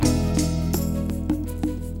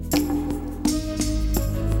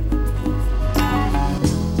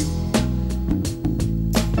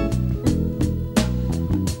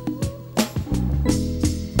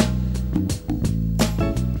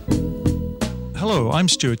Hello, I'm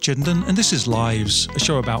Stuart Chittenden, and this is Lives, a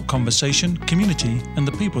show about conversation, community, and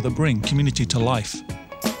the people that bring community to life.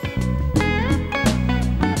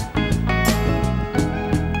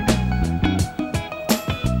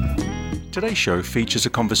 Today's show features a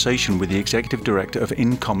conversation with the Executive Director of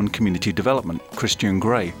In Common Community Development, Christian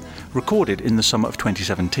Gray, recorded in the summer of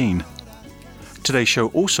 2017. Today's show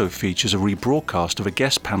also features a rebroadcast of a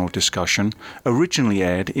guest panel discussion originally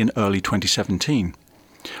aired in early 2017.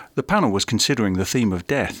 The panel was considering the theme of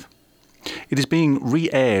death. It is being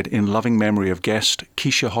re-aired in loving memory of guest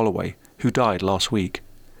Keisha Holloway, who died last week.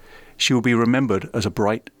 She will be remembered as a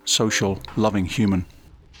bright, social, loving human.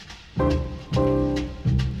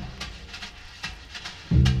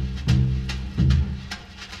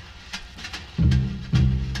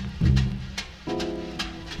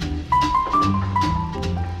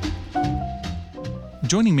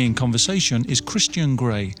 Joining me in conversation is Christian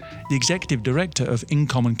Gray, the Executive Director of In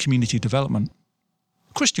Common Community Development.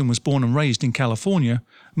 Christian was born and raised in California,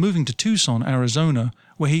 moving to Tucson, Arizona,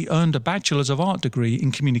 where he earned a Bachelor's of Art degree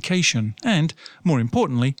in communication and, more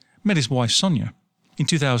importantly, met his wife Sonia. In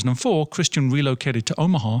 2004, Christian relocated to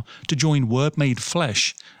Omaha to join Word Made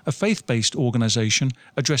Flesh, a faith-based organization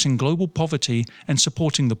addressing global poverty and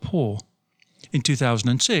supporting the poor. In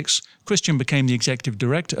 2006, Christian became the Executive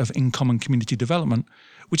Director of In Common Community Development,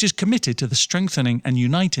 which is committed to the strengthening and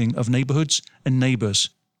uniting of neighborhoods and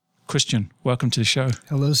neighbors. Christian, welcome to the show.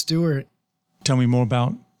 Hello, Stuart. Tell me more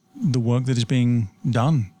about the work that is being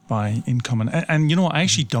done by In Common. And you know what, I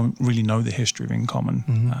actually don't really know the history of In Common.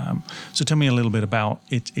 Mm-hmm. So tell me a little bit about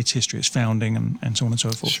its history, its founding, and so on and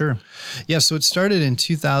so forth. Sure. Yeah, so it started in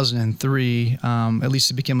 2003. At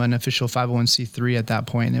least it became an official 501c3 at that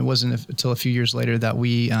point. And it wasn't until a few years later that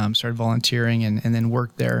we started volunteering and then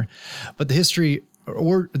worked there. But the history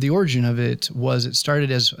or the origin of it was it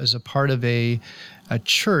started as a part of a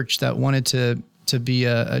church that wanted to be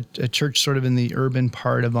a church sort of in the urban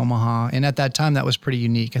part of Omaha. And at that time, that was pretty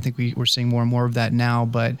unique. I think we're seeing more and more of that now,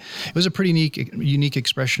 but it was a pretty unique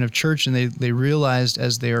expression of church. And they realized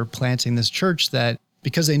as they were planting this church that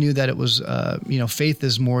because they knew that it was, faith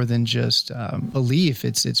is more than just belief,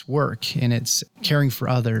 it's work and it's caring for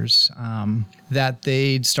others, that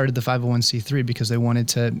they started the 501c3 because they wanted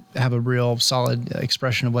to have a real solid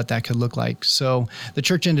expression of what that could look like. So the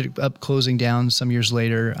church ended up closing down some years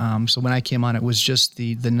later. So when I came on, it was just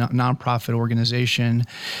the nonprofit organization.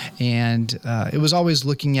 And it was always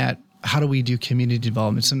looking at how do we do community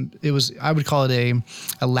development? I would call it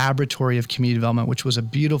a laboratory of community development, which was a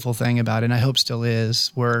beautiful thing about it, and I hope still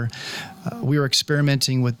is, where we were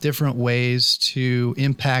experimenting with different ways to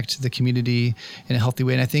impact the community in a healthy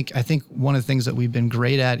way. And I think one of the things that we've been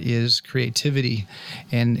great at is creativity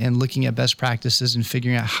and looking at best practices and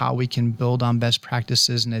figuring out how we can build on best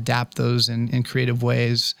practices and adapt those in creative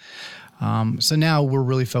ways. So now we're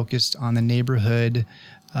really focused on the neighborhood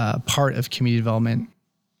part of community development.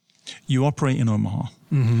 You operate in Omaha.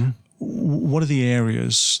 Mm-hmm. What are the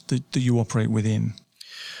areas that you operate within?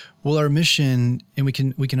 Well, our mission, and we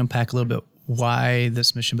can unpack a little bit why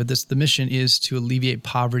this mission, but the mission is to alleviate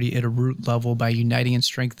poverty at a root level by uniting and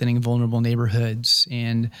strengthening vulnerable neighborhoods.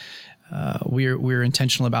 And we're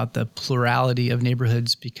intentional about the plurality of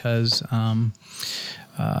neighborhoods because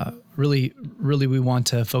really we want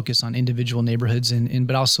to focus on individual neighborhoods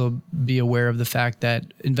but also be aware of the fact that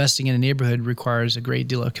investing in a neighborhood requires a great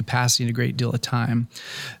deal of capacity and a great deal of time.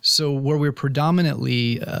 So where we're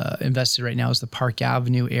predominantly invested right now is the Park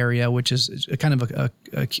Avenue area, which is a kind of a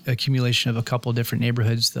accumulation of a couple of different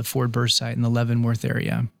neighborhoods, the Ford Burnside and the Leavenworth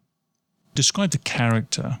area. Describe the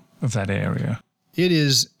character of that area. It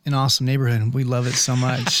is an awesome neighborhood. We love it so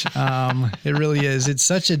much. It really is. It's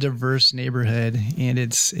such a diverse neighborhood, and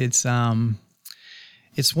it's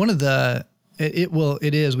one of the.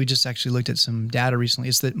 It is. We just actually looked at some data recently.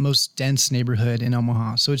 It's the most dense neighborhood in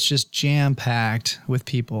Omaha. So it's just jam packed with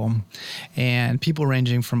people, and people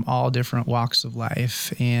ranging from all different walks of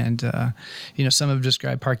life. And some have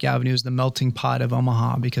described Park Avenue as the melting pot of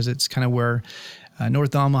Omaha because it's kind of where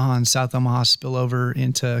North Omaha and South Omaha spill over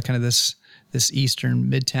into kind of this eastern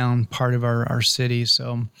midtown part of our city.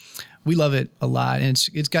 So we love it a lot. And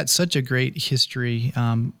it's got such a great history.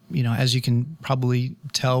 As you can probably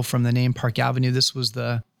tell from the name Park Avenue, this was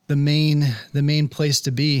the main place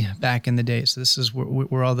to be back in the day. So this is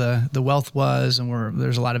where all the wealth was and where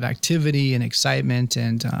there's a lot of activity and excitement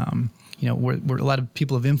and, where a lot of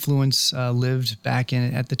people of influence lived back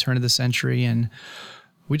at the turn of the century. And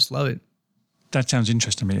we just love it. That sounds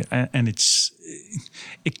interesting to me, and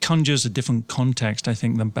it conjures a different context, I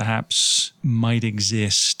think, than perhaps might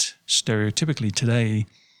exist stereotypically today.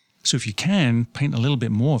 So if you can, paint a little bit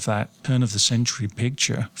more of that turn of the century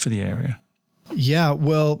picture for the area. Yeah,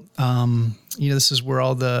 well, this is where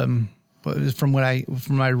all the from what I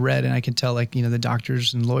read, and I can tell, like, the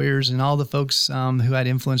doctors and lawyers and all the folks who had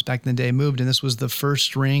influence back in the day moved, and this was the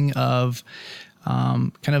first ring of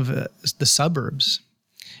the suburbs.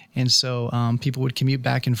 And so people would commute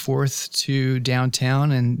back and forth to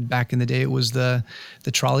downtown, and back in the day it was the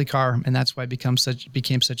trolley car, and that's why it became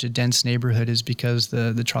such a dense neighborhood, is because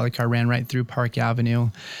the trolley car ran right through Park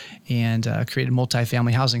Avenue and created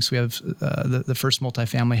multifamily housing. So we have the first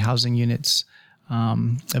multifamily housing units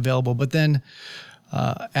available. But then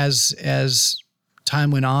as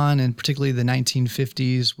time went on, and particularly the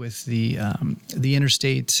 1950s with the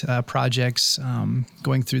interstate projects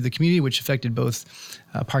going through the community, which affected both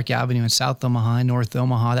Park Avenue and South Omaha and North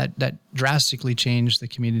Omaha, that drastically changed the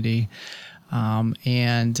community.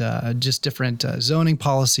 And just different zoning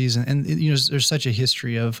policies. And there's such a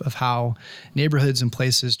history of how neighborhoods and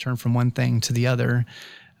places turn from one thing to the other.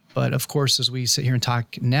 But of course, as we sit here and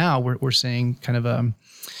talk now, we're seeing kind of a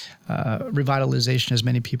revitalization, as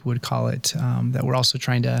many people would call it, that we're also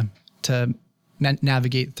trying to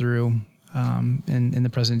navigate through in the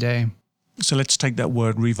present day. So let's take that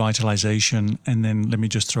word revitalization, and then let me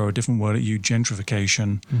just throw a different word at you,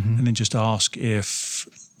 gentrification, and then just ask if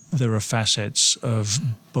there are facets of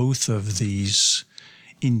both of these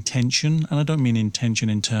in tension. And I don't mean in tension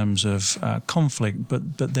in terms of conflict,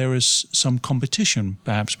 but there is some competition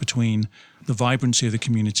perhaps between the vibrancy of the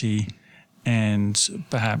community and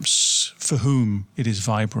perhaps for whom it is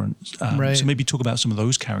vibrant. Right. So maybe talk about some of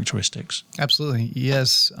those characteristics. Absolutely.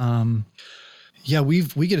 Yes.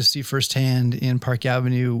 We get to see firsthand in Park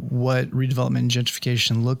Avenue what redevelopment and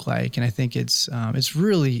gentrification look like, and I think it's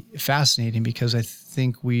really fascinating, because I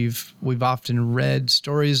think we've often read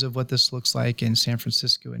stories of what this looks like in San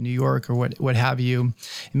Francisco and New York, or what have you, and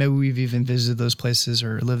maybe we've even visited those places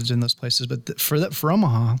or lived in those places. But for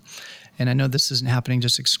Omaha, and I know this isn't happening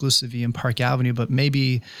just exclusively in Park Avenue, but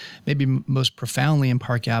maybe most profoundly in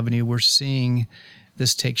Park Avenue, we're seeing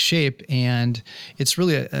this take shape, and it's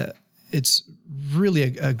really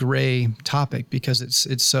a gray topic, because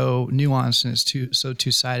it's so nuanced and it's so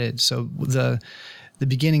two-sided. So the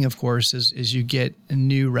beginning, of course, is you get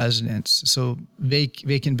new residents. So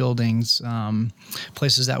vacant buildings,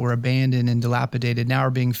 places that were abandoned and dilapidated, now are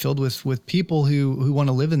being filled with people who want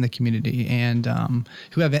to live in the community, and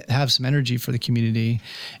who have some energy for the community.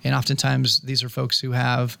 And oftentimes these are folks who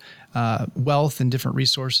have wealth and different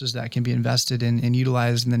resources that can be invested in and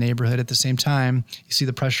utilized in the neighborhood. At the same time, you see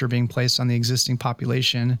the pressure being placed on the existing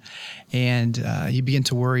population, and you begin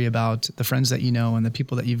to worry about the friends that you know and the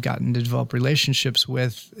people that you've gotten to develop relationships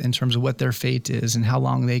with, in terms of what their fate is and how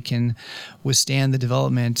long they can withstand the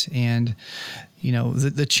development. And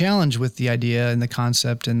the challenge with the idea and the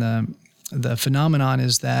concept and the phenomenon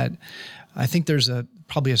is that I think there's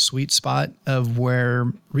probably a sweet spot of where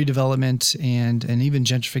redevelopment and even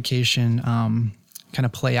gentrification kind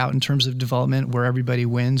of play out in terms of development, where everybody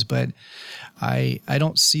wins. But I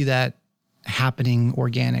don't see that happening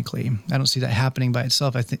organically. I don't see that happening by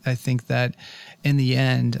itself. I think that in the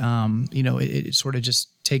end, it sort of just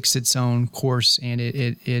takes its own course, and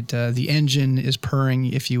the engine is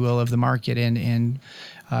purring, if you will, of the market, and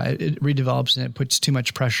it redevelops, and it puts too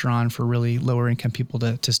much pressure on for really lower income people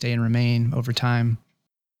to stay and remain over time.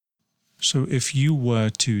 So if you were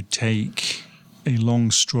to take a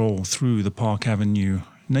long stroll through the Park Avenue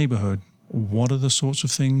neighborhood, what are the sorts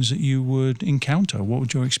of things that you would encounter? What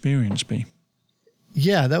would your experience be?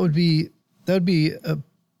 Yeah, that would be a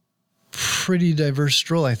pretty diverse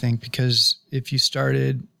stroll, I think, because if you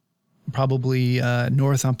started probably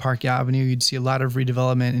north on Park Avenue, you'd see a lot of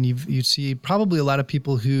redevelopment, and you'd see probably a lot of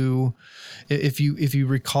people who, if you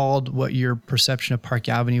recalled what your perception of Park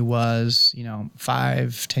Avenue was,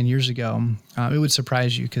 5-10 years ago, it would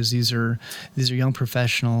surprise you, because these are young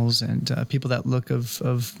professionals and people that look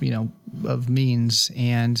of means,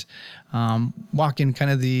 and walking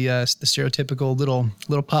kind of the stereotypical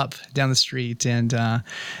little pup down the street, and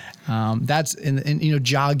that's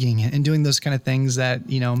jogging and doing those kind of things that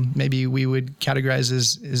maybe we would categorize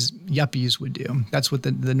as yuppies would do. That's what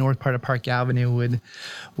the north part of Park Avenue would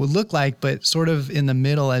look like. But sort of in the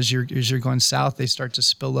middle, as you're going south, they start to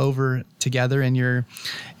spill over together, and you're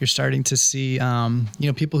starting to see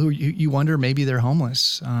people who you wonder, maybe they're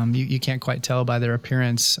homeless. You can't quite tell by their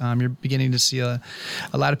appearance. You're beginning to see a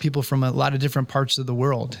lot of people from a lot of different parts of the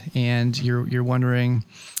world, and you're wondering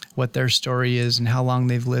what their story is and how long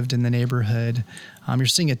they've lived in the neighborhood. You're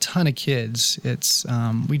seeing a ton of kids. It's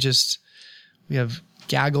we have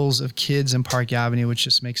gaggles of kids in Park Avenue, which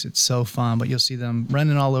just makes it so fun. But you'll see them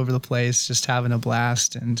running all over the place, just having a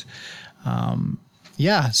blast. And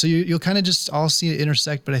Yeah, so you'll kind of just all see it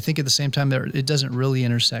intersect, but I think at the same time it doesn't really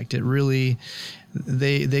intersect. It really,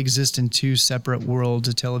 they exist in two separate worlds,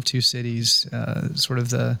 a tale of two cities, sort of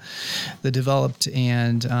the developed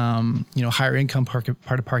and higher income part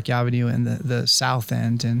of Park Avenue and the south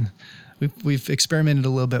end, and we've experimented a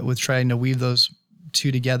little bit with trying to weave those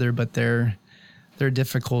two together, but they're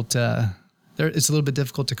difficult. It's a little bit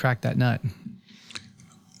difficult to crack that nut.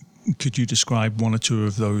 Could you describe one or two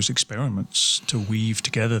of those experiments to weave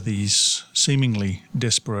together these seemingly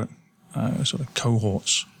disparate sort of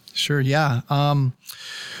cohorts? Sure, yeah.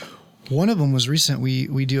 One of them was recent.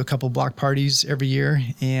 We do a couple block parties every year,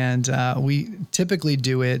 and we typically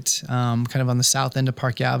do it kind of on the south end of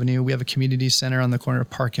Park Avenue. We have a community center on the corner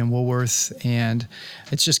of Park and Woolworth, and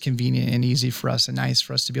it's just convenient and easy for us and nice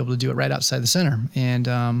for us to be able to do it right outside the center.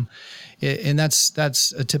 And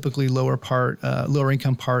that's a typically lower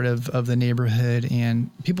income part of the neighborhood,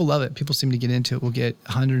 and people love it. People seem to get into it. We'll get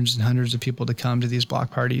hundreds and hundreds of people to come to these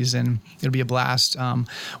block parties, and it'll be a blast.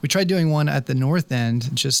 We tried doing one at the north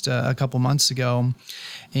end just a couple months ago,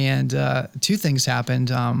 and two things happened.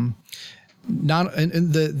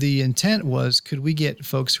 The intent was, could we get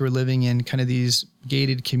folks who are living in kind of these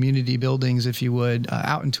gated community buildings, if you would,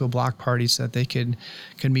 out into a block party so that they could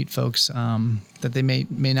meet folks that they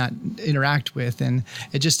may not interact with, and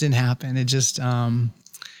it just didn't happen. It just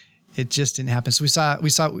didn't happen. So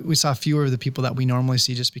we saw fewer of the people that we normally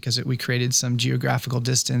see, just because we created some geographical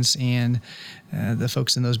distance, and the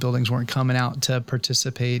folks in those buildings weren't coming out to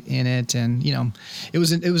participate in it. And it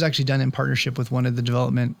was actually done in partnership with one of the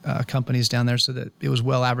development companies down there, so that it was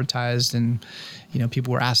well advertised, and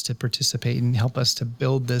people were asked to participate and help us to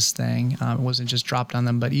build this thing. It wasn't just dropped on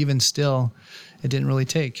them, but even still, it didn't really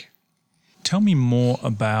take. Tell me more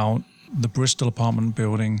about the Bristol apartment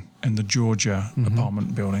building and the Georgia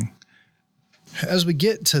apartment building. As we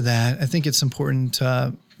get to that, I think it's important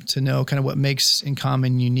to know kind of what makes In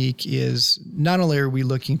Common unique is not only are we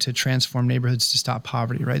looking to transform neighborhoods to stop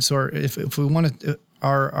poverty, right? So if we want to,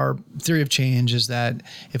 our theory of change is that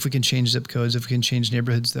if we can change zip codes, if we can change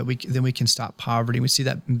neighborhoods, then we can stop poverty. We see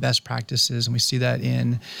that in best practices, and we see that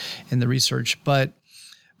in the research. But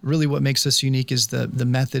really what makes us unique is the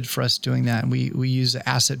method for us doing that. And we use an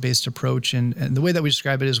asset-based approach. And the way that we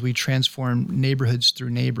describe it is we transform neighborhoods through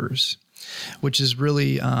neighbors, which is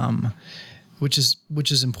really, which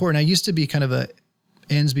is important. I used to be kind of a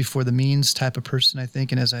ends before the means type of person, I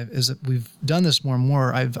think. And as we've done this more and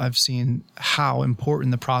more, I've seen how important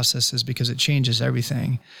the process is, because it changes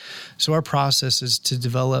everything. So our process is to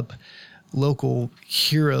develop local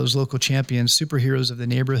heroes, local champions, superheroes of the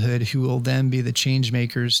neighborhood, who will then be the change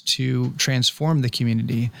makers to transform the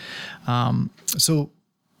community. So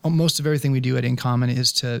most of everything we do at In Common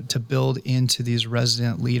is to build into these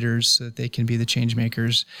resident leaders so that they can be the change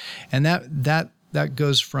makers. And that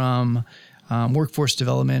goes from workforce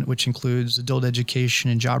development, which includes adult education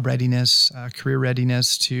and job readiness, career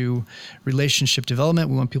readiness, to relationship development.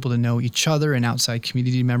 We want people to know each other and outside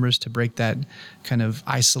community members to break that kind of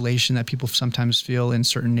isolation that people sometimes feel in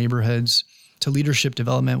certain neighborhoods. To leadership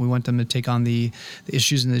development, we want them to take on the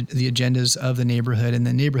issues and the agendas of the neighborhood, and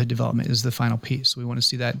then neighborhood development is the final piece. So we want to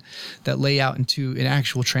see that lay out into an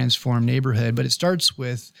actual transformed neighborhood, but it starts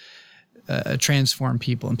with transform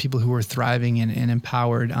people and people who are thriving and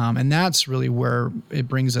empowered. And that's really where it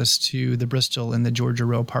brings us to the Bristol and the Georgia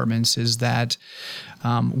Row apartments, is that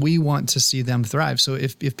we want to see them thrive. So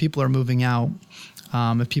if people are moving out,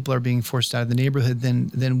 if people are being forced out of the neighborhood,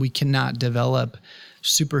 then we cannot develop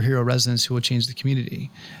superhero residents who will change the community.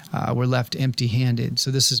 We're left empty-handed. So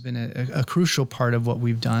this has been a crucial part of what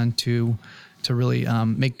we've done to really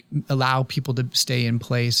allow people to stay in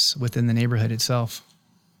place within the neighborhood itself.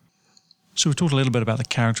 So we've talked a little bit about the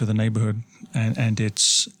character of the neighborhood and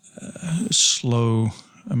its slow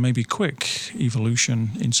and maybe quick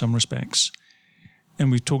evolution in some respects. And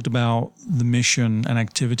we've talked about the mission and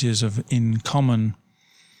activities of In Common.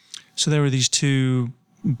 So there are these two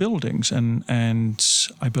buildings, and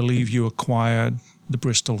I believe you acquired the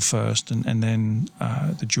Bristol first and then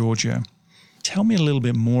the Georgia. Tell me a little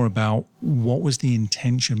bit more about what was the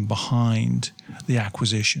intention behind the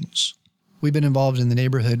acquisitions. We've been involved in the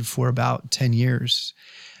neighborhood for about 10 years,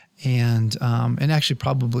 and actually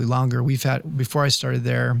probably longer. Before I started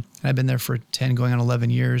there, and I've been there for 10, going on 11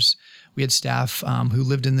 years, we had staff who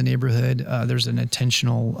lived in the neighborhood. There's an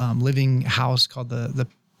intentional living house called the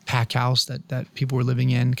Pack House that people were living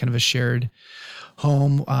in, kind of a shared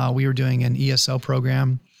home. We were doing an ESL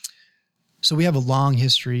program. So we have a long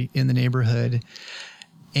history in the neighborhood.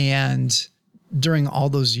 And during all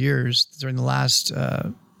those years, during the last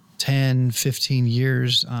 10, 15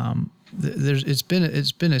 years, It's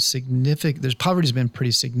been a significant. Poverty's been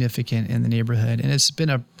pretty significant in the neighborhood, and it's been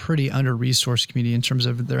a pretty under-resourced community in terms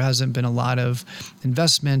of there hasn't been a lot of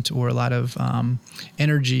investment or a lot of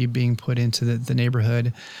energy being put into the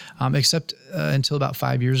neighborhood, except until about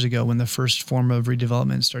 5 years ago when the first form of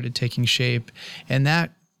redevelopment started taking shape, and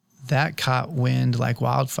that caught wind like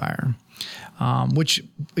wildfire. Which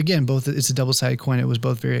again, it's a double-sided coin. It was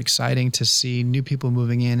both very exciting to see new people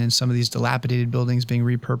moving in and some of these dilapidated buildings being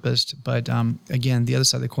repurposed. But again, the other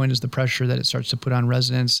side of the coin is the pressure that it starts to put on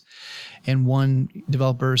residents. And one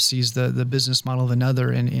developer sees the business model of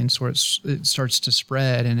another and it starts to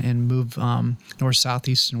spread and move north, south,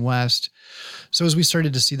 east, and west. So as we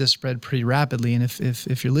started to see this spread pretty rapidly, and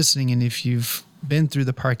if you're listening and if you've been through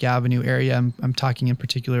the Park Avenue area, I'm talking in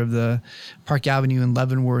particular of the Park Avenue and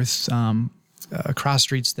Leavenworth cross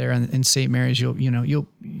streets there in St. Mary's,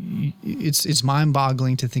 it's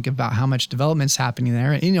mind-boggling to think about how much development's happening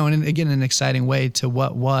there. And again, in an exciting way to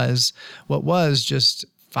what was just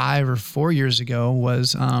 5 or 4 years ago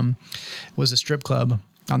was a strip club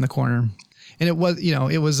on the corner. And it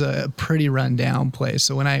was a pretty run down place.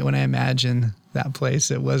 So when I imagine that place,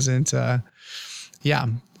 it wasn't,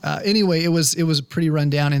 anyway, it was pretty run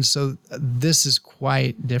down. And so this is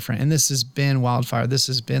quite different. And this has been wildfire. This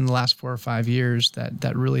has been the last 4 or 5 years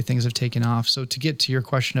that really things have taken off. So to get to your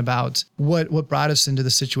question about what brought us into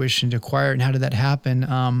the situation to acquire it and how did that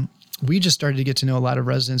happen, we just started to get to know a lot of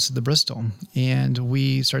residents of the Bristol, and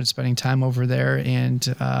we started spending time over there, and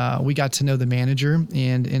we got to know the manager,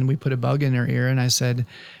 and we put a bug in her ear, and I said,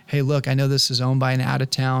 hey, look, I know this is owned by an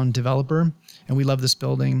out-of-town developer, and we love this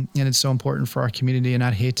building, and it's so important for our community, and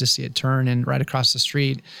I'd hate to see it turn. And right across the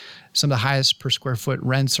street, some of the highest per square foot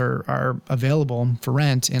rents are available for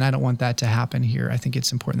rent, and I don't want that to happen here. I think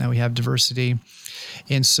it's important that we have diversity.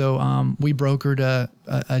 And so we brokered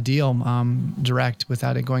a deal direct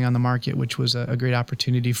without it going on the market, which was a great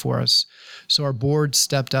opportunity for us. So our board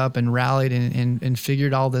stepped up and rallied and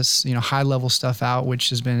figured all this high level stuff out, which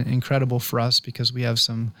has been incredible for us because we have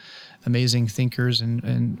some amazing thinkers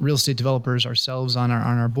and real estate developers ourselves on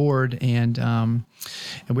our board, and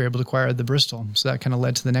we were able to acquire the Bristol. So that kind of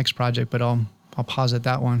led to the next project, but I'll pause at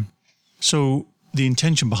that one. So the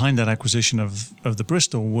intention behind that acquisition of the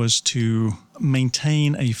Bristol was to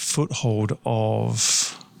maintain a foothold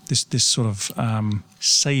of this sort of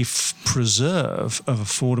safe preserve of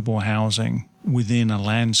affordable housing within a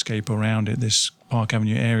landscape around it, this Park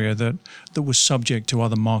Avenue area that was subject to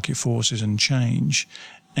other market forces and change,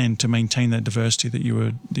 and to maintain that diversity that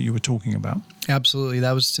you were talking about. Absolutely,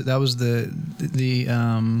 that was the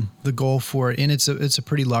goal for it, and it's a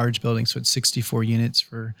pretty large building, so it's 64 units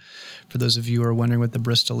for those of you who are wondering what the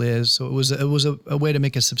Bristol is. So it was a way to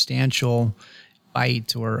make a substantial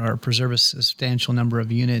bite or preserve a substantial number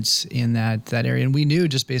of units in that area. And we knew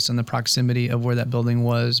just based on the proximity of where that building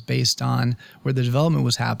was, based on where the development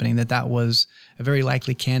was happening, that was a very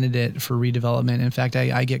likely candidate for redevelopment. In fact,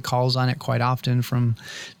 I get calls on it quite often from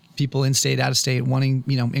people in state, out of state, wanting,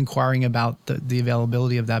 inquiring about the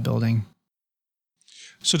availability of that building.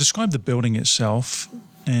 So describe the building itself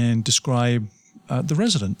and describe the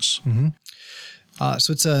residents. Mm-hmm.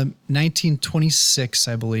 So it's a 1926,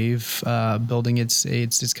 I believe, building.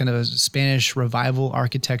 It's kind of a Spanish revival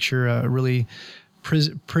architecture, a really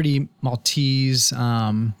pretty Maltese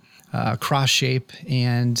cross shape,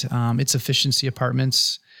 and it's efficiency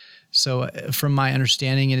apartments. So from my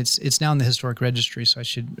understanding, and it's now in the historic registry, so I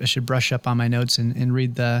should brush up on my notes and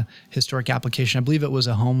read the historic application. I believe it was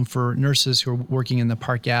a home for nurses who were working in the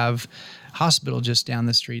Park Ave hospital just down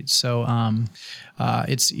the street. So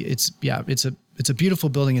it's a beautiful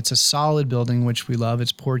building. It's a solid building, which we love.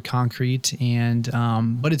 It's poured concrete, and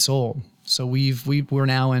but it's old. So we're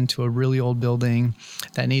now into a really old building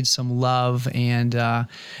that needs some love, and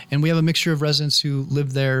we have a mixture of residents who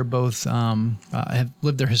live there, both have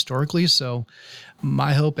lived there historically. So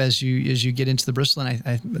my hope as you get into the Bristol,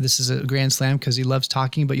 and this is a grand slam because he loves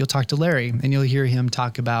talking, but you'll talk to Larry and you'll hear him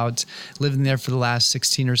talk about living there for the last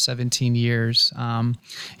 16 or 17 years. And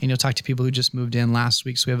you'll talk to people who just moved in last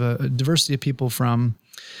week. So we have a diversity of people from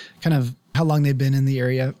kind of how long they've been in the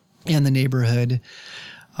area and the neighborhood.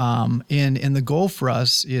 And the goal for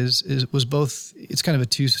us was both, it's kind of a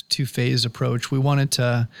two-phase approach. We wanted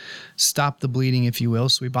to stop the bleeding, if you will.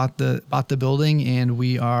 So we bought the building, and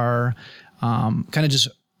we are kind of just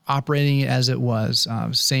operating it as it was,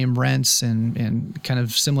 same rents and kind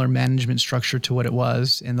of similar management structure to what it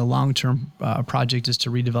was. And the long-term project is to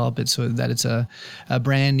redevelop it so that it's a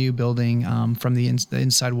brand new building from the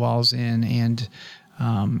inside walls in, and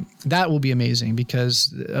that will be amazing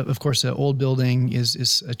because, of course, the old building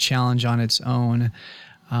is a challenge on its own.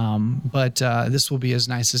 But this will be as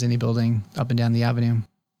nice as any building up and down the avenue.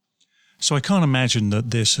 So I can't imagine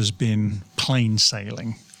that this has been plain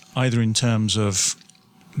sailing, either in terms of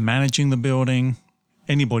managing the building.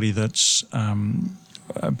 Anybody that's been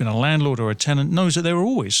a landlord or a tenant knows that there are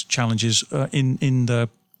always challenges in the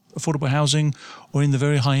affordable housing or in the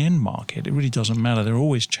very high-end market. It really doesn't matter. There are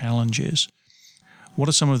always challenges. What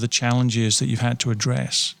are some of the challenges that you've had to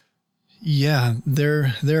address? Yeah,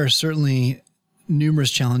 there are certainly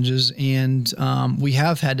numerous challenges, and we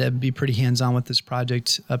have had to be pretty hands-on with this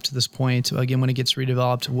project up to this point. Again, when it gets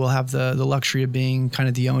redeveloped, we'll have the luxury of being kind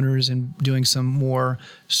of the owners and doing some more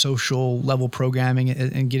social level programming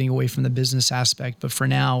and getting away from the business aspect. But for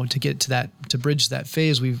now, to get to that, to bridge that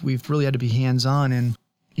phase, we've really had to be hands-on. And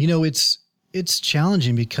it's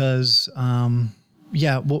challenging because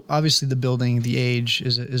well, obviously the building, the age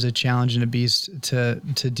is a challenge and a beast to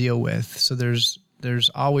deal with. So there's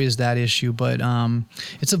always that issue, but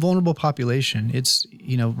it's a vulnerable population. It's,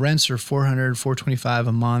 rents are $400, $425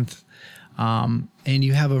 a month. And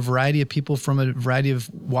you have a variety of people from a variety of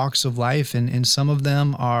walks of life, and some of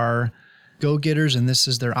them are go-getters, and this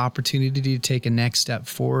is their opportunity to take a next step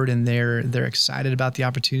forward, and they're excited about the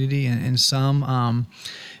opportunity, and some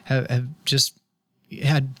have just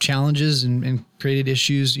had challenges and created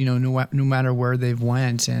issues, no matter where they've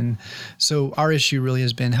went. And so our issue really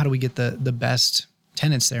has been, how do we get the best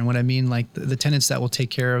tenants there? And what I mean, like the tenants that will take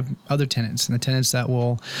care of other tenants and the tenants that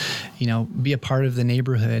will, be a part of the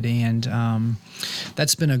neighborhood. And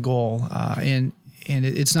that's been a goal. And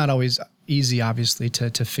it's not always easy, obviously,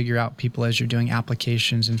 to figure out people as you're doing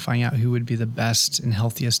applications and finding out who would be the best and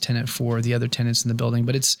healthiest tenant for the other tenants in the building.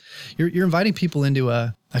 But you're inviting people into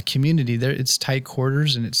a community. There, it's tight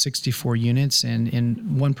quarters, and it's 64 units,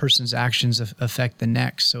 and one person's actions affect the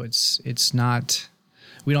next. So it's not,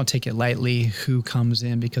 we don't take it lightly who comes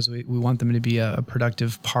in, because we want them to be a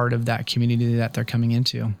productive part of that community that they're coming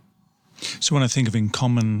into. So when I think of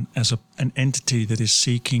InCommon as an entity that is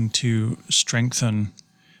seeking to strengthen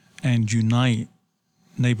and unite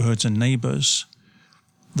neighborhoods and neighbors,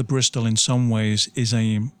 the Bristol in some ways is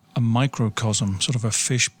a microcosm, sort of a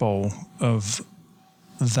fishbowl of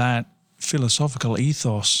that philosophical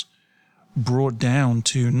ethos brought down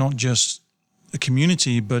to not just a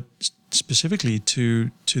community, but specifically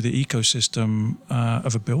to the ecosystem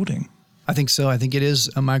of a building. I think so. I think it is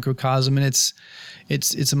a microcosm, and it's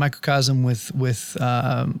a microcosm with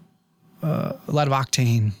a lot of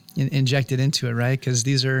octane injected into it, right? Because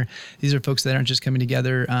these are folks that aren't just coming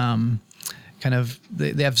together.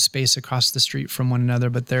 They have space across the street from one another,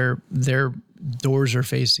 but their doors are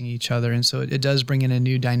facing each other, and so it does bring in a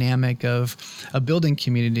new dynamic of a building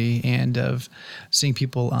community and of seeing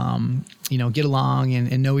people, get along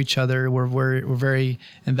and know each other. We're very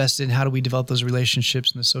invested in how do we develop those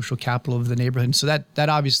relationships and the social capital of the neighborhood. And so that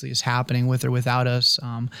obviously is happening with or without us.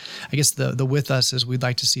 I guess the with us is we'd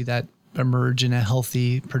like to see that emerge in a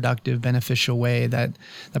healthy, productive, beneficial way that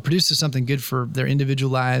produces something good for their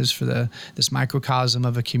individual lives, for this microcosm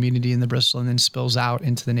of a community in the Bristol, and then spills out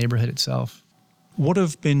into the neighborhood itself. What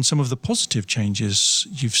have been some of the positive changes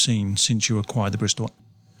you've seen since you acquired the Bristol?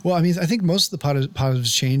 Well, I mean, I think most of the positive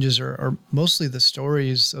changes are mostly the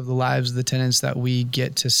stories of the lives of the tenants that we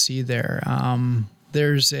get to see there.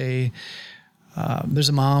 There's a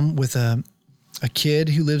mom with a kid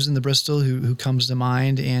who lives in the Bristol who comes to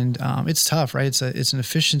mind, and it's tough, right? It's an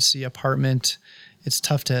efficiency apartment. It's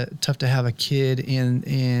tough to have a kid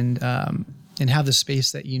and have the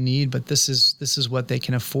space that you need, but this is what they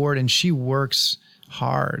can afford, and she works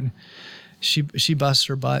hard. She busts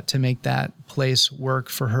her butt to make that place work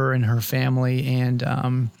for her and her family,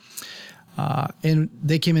 and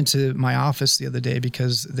they came into my office the other day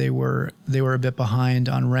because they were a bit behind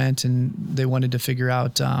on rent, and they wanted to figure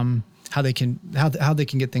out how they can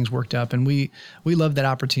get things worked up. And we love that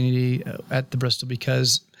opportunity at the Bristol,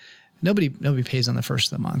 because nobody pays on the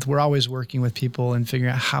first of the month. We're always working with people and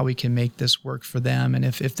figuring out how we can make this work for them. And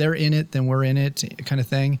if they're in it, then we're in it, kind of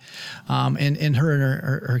thing. And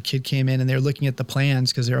her kid came in, and they were looking at the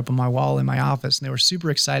plans because they're up on my wall in my office, and they were super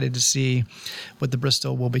excited to see what the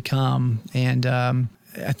Bristol will become. And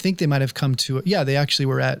I think they might have come to, they actually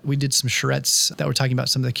we did some charrettes that were talking about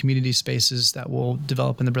some of the community spaces that will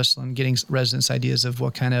develop in the Bristol, and getting residents ideas of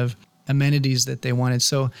what kind of amenities that they wanted.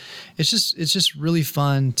 So it's just really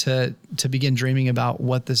fun to begin dreaming about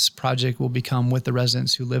what this project will become with the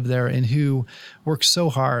residents who live there and who work so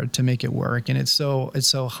hard to make it work. And it's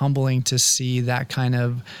so humbling to see that kind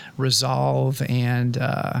of resolve. And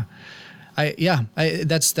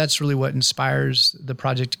that's really what inspires the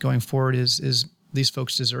project going forward is these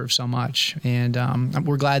folks deserve so much. And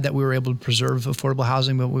we're glad that we were able to preserve affordable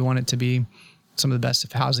housing, but we want it to be some of the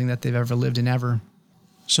best housing that they've ever lived in ever.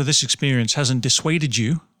 So this experience hasn't dissuaded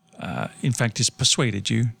you. In fact, it's persuaded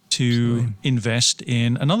you to Absolutely. invest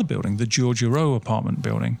in another building, the Georgia Row apartment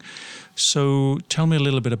building. So tell me a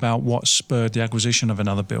little bit about what spurred the acquisition of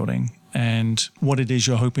another building and what it is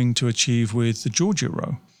you're hoping to achieve with the Georgia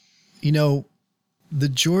Row. You know, the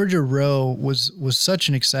Georgia Row was such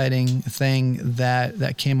an exciting thing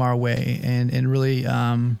that came our way, and really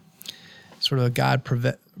sort of a God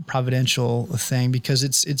providential thing, because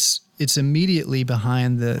it's immediately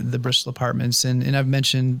behind the Bristol Apartments, and I've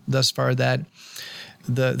mentioned thus far that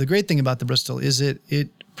the great thing about the Bristol is it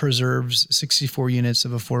preserves 64 units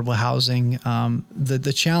of affordable housing.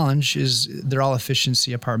 The challenge is they're all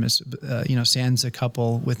efficiency apartments, sans a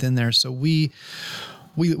couple within there. So we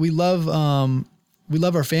love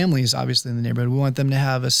our families, obviously, in the neighborhood. We want them to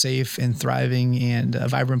have a safe and thriving and a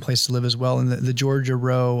vibrant place to live as well. And the Georgia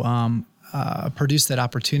Row produced that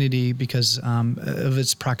opportunity because of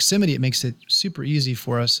its proximity. It makes it super easy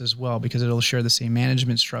for us as well, because it'll share the same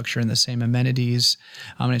management structure and the same amenities.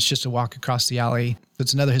 And it's just a walk across the alley.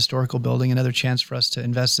 It's another historical building, another chance for us to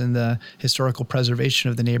invest in the historical preservation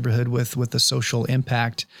of the neighborhood with the social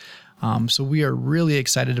impact. So we are really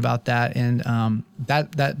excited about that, and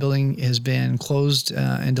that building has been closed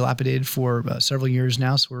and dilapidated for several years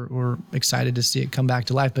now. So we're excited to see it come back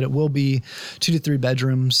to life. But it will be 2 to 3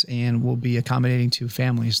 bedrooms, and will be accommodating to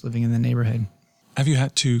families living in the neighborhood. Have you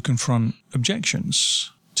had to confront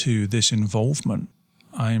objections to this involvement?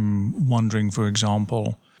 I'm wondering, for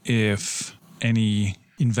example, if any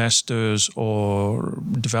investors or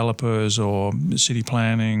developers or city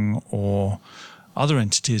planning or other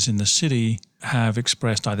entities in the city have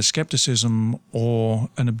expressed either skepticism or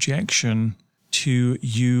an objection to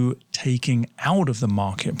you taking out of the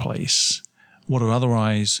marketplace what are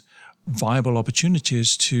otherwise viable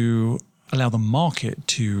opportunities to allow the market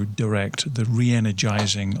to direct the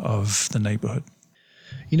re-energizing of the neighborhood.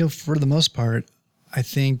 You know, for the most part, I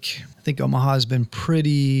think Omaha has been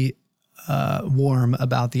pretty warm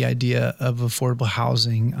about the idea of affordable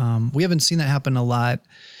housing. We haven't seen that happen a lot.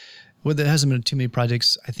 Well, there hasn't been too many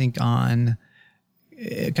projects, I think, on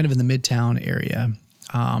kind of in the Midtown area.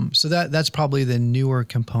 So that's probably the newer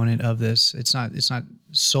component of this. It's not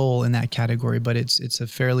sole in that category, but it's a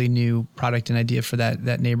fairly new product and idea for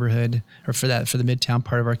that neighborhood, or for the Midtown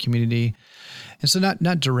part of our community. And so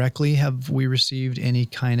not directly have we received any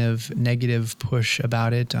kind of negative push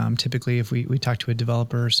about it. Typically, if we talk to a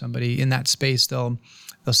developer or somebody in that space, they'll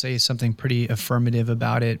say something pretty affirmative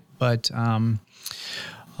about it. But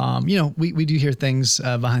we do hear things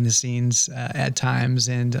behind the scenes at times,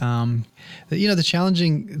 and the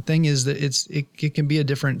challenging thing is that it can be a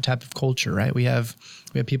different type of culture, right? We have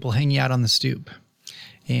people hanging out on the stoop,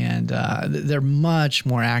 and they're much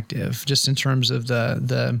more active just in terms of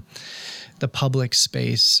the public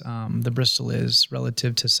space. The Bristol is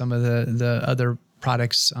relative to some of the other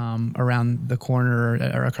products around the corner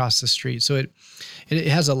or across the street. So it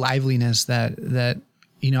has a liveliness that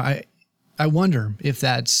I wonder if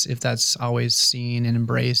that's always seen and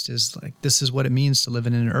embraced as like, this is what it means to live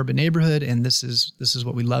in an urban neighborhood, and this is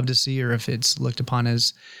what we love to see, or if it's looked upon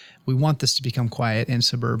as we want this to become quiet and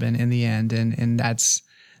suburban in the end, and that's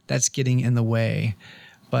getting in the way.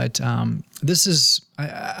 But this is,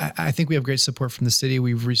 I think we have great support from the city.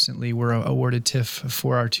 We've recently were awarded TIF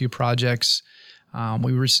for our 2 projects.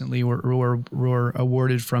 We recently were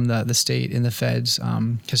awarded from the state and the feds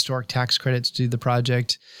historic tax credits to do the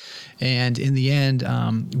project, and in the end,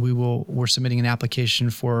 we're submitting an application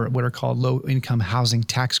for what are called low-income housing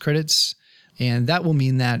tax credits, and that will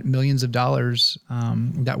mean that millions of dollars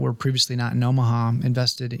that were previously not in Omaha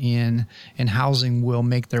invested in housing will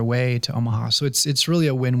make their way to Omaha. So it's really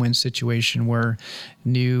a win-win situation where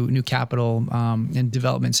new capital and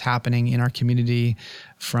developments happening in our community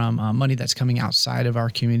from money that's coming outside of our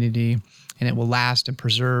community, and it will last and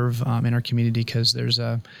preserve in our community because there's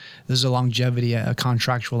a longevity, a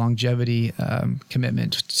contractual longevity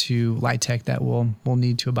commitment to LIHTC that we'll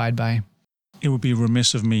need to abide by. It would be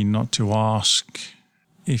remiss of me not to ask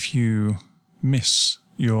if you miss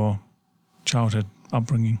your childhood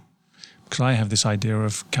upbringing, because I have this idea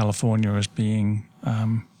of California as being,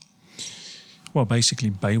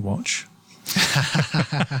 basically Baywatch.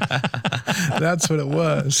 That's what it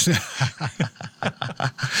was.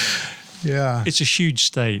 Yeah. It's a huge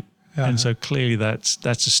state. Uh-huh. And so clearly that's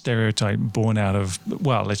a stereotype born out of,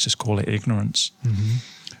 let's just call it ignorance. Mm-hmm.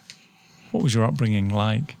 What was your upbringing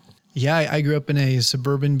like? Yeah, I grew up in a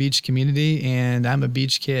suburban beach community, and I'm a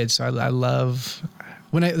beach kid. So I love,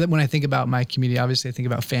 when I think about my community, obviously I think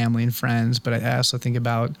about family and friends, but I also think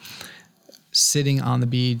about sitting on the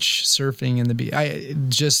beach, surfing in the beach. I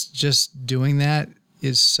just doing that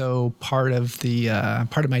is so part of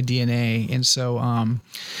my DNA. And so,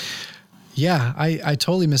 I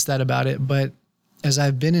totally miss that about it. But as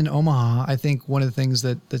I've been in Omaha, I think one of the things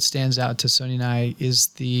that stands out to Sonia and I is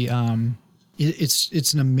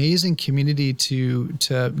it's an amazing community to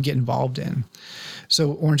get involved in.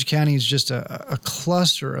 So Orange County is just a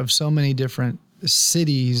cluster of so many different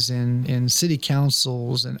cities and city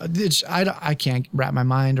councils, and I can't wrap my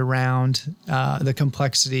mind around the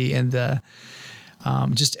complexity and the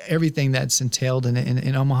just everything that's entailed in it.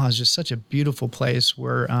 And Omaha is just such a beautiful place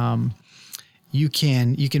where you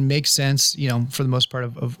can make sense, for the most part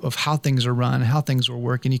of how things are run, how things will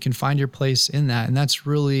work, and you can find your place in that. And that's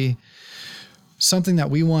really something that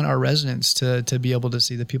we want our residents to be able to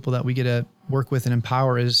see. The people that we get to work with and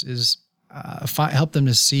empower is help them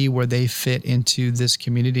to see where they fit into this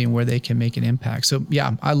community and where they can make an impact. So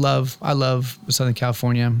yeah, I love Southern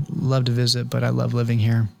California. Love to visit, but I love living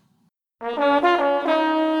here.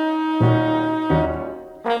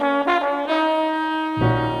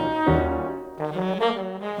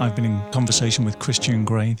 I've been in conversation with Christian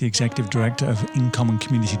Gray, the Executive Director of In Common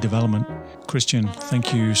Community Development. Christian,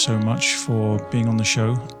 thank you so much for being on the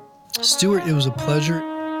show. Stuart, it was a pleasure.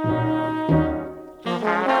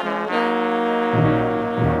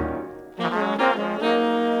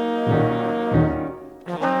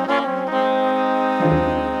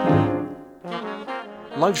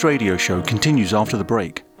 Live's radio show continues after the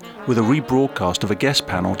break with a rebroadcast of a guest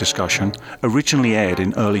panel discussion originally aired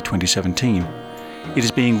in early 2017. It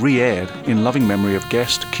is being re-aired in loving memory of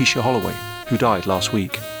guest Keisha Holloway, who died last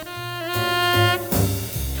week.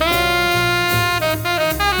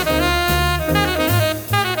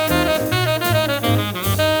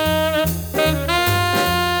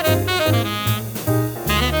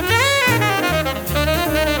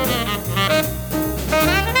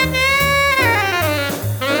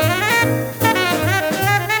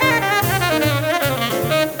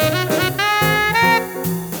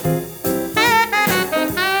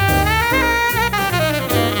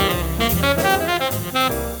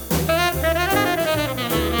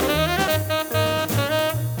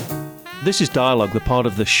 This is Dialogue, the part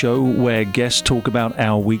of the show where guests talk about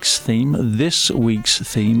our week's theme. This week's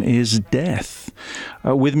theme is death.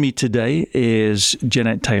 With me today is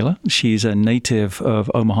Jeanette Taylor. She's a native of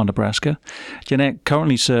Omaha, Nebraska. Jeanette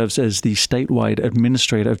currently serves as the statewide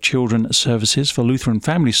administrator of Children's Services for Lutheran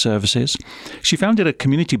Family Services. She founded a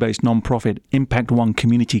community-based nonprofit, Impact One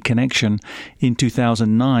Community Connection, in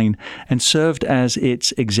 2009 and served as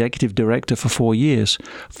its executive director for 4 years,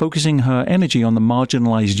 focusing her energy on the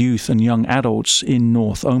marginalized youth and young adults in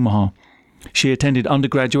North Omaha. She attended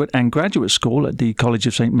undergraduate and graduate school at the College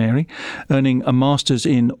of St. Mary, earning a master's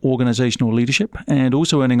in organizational leadership and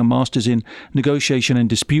also earning a master's in negotiation and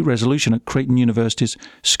dispute resolution at Creighton University's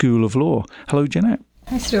School of Law. Hello, Jeanette.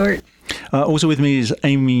 Hi, Stuart. Also with me is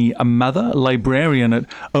Amy Mather, librarian at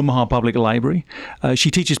Omaha Public Library.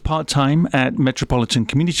 She teaches part-time at Metropolitan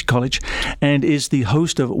Community College and is the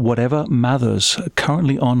host of Whatever Mathers,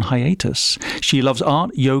 currently on hiatus. She loves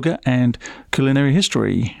art, yoga, and culinary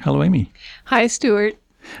history. Hello, Amy. Hi, Stuart.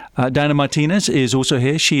 Diana Martinez is also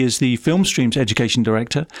here. She is the Film Streams Education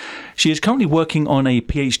Director. She is currently working on a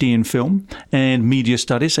PhD in film and media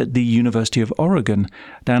studies at the University of Oregon.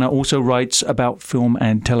 Diana also writes about film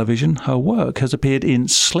and television. Her work has appeared in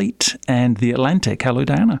Slate and The Atlantic. Hello,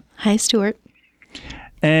 Diana. Hi, Stuart.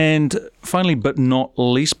 And finally, but not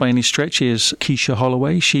least by any stretch, is Keisha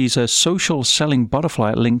Holloway. She's a social selling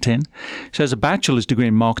butterfly at LinkedIn. She has a bachelor's degree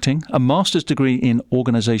in marketing, a master's degree in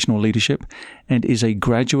organizational leadership, and is a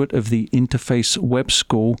graduate of the Interface Web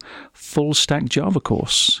School Full Stack Java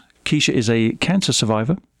course. Keisha is a cancer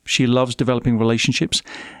survivor. She loves developing relationships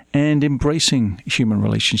and embracing human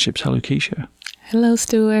relationships. Hello, Keisha. Hello,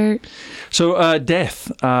 Stuart. So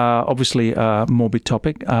death, obviously a morbid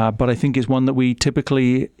topic, but I think is one that we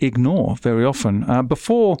typically ignore very often.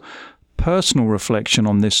 Before personal reflection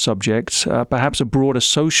on this subject, perhaps a broader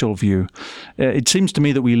social view, it seems to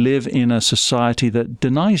me that we live in a society that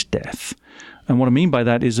denies death. And what I mean by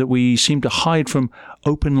that is that we seem to hide from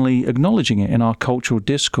openly acknowledging it in our cultural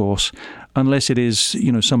discourse, unless it is,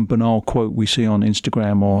 some banal quote we see on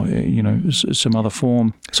Instagram or, some other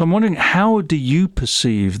form. So I'm wondering, how do you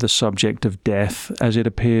perceive the subject of death as it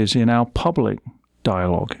appears in our public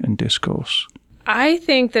dialogue and discourse? I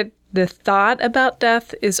think that the thought about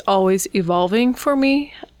death is always evolving for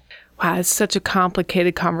me. Wow, it's such a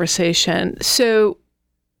complicated conversation. So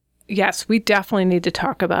yes, we definitely need to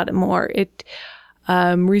talk about it more. It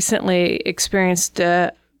recently experienced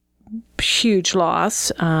a huge loss.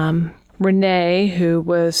 Renee, who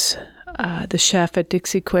was the chef at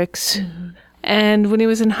Dixie Quicks. And when he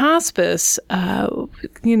was in hospice,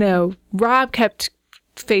 Rob kept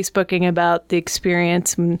Facebooking about the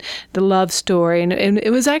experience and the love story. And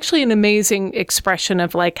it was actually an amazing expression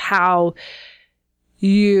of like how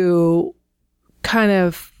you kind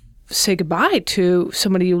of say goodbye to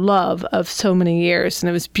somebody you love of so many years. And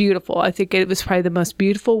it was beautiful. I think it was probably the most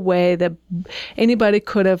beautiful way that anybody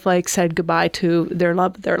could have like said goodbye to their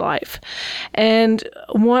love of their life. And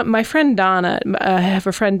my friend Donna, I have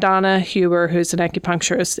a friend Donna Huber, who's an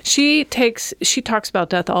acupuncturist. She talks about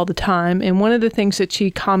death all the time. And one of the things that she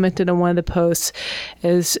commented on one of the posts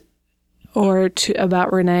is,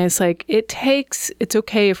 about Renee, is like, it's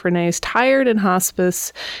okay if Renee is tired in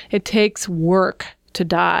hospice. It takes work to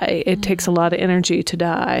die. It takes a lot of energy to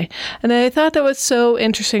die. And I thought that was so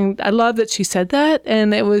interesting. I love that she said that.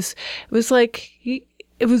 And it was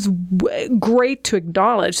great to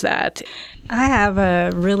acknowledge that. I have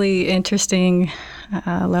a really interesting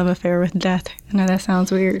love affair with death. I know that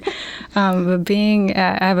sounds weird. But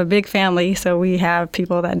I have a big family, so we have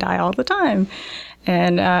people that die all the time.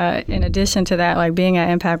 And in addition to that, like being at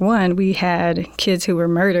Impact One, we had kids who were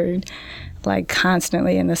murdered like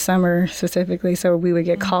constantly in the summer specifically. So we would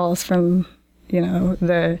get calls from,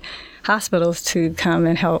 the hospitals to come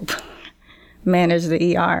and help manage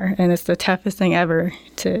the ER. And it's the toughest thing ever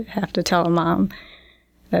to have to tell a mom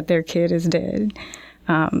that their kid is dead.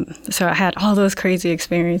 So I had all those crazy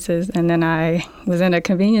experiences. And then I was in a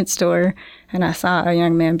convenience store and I saw a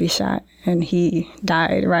young man be shot and he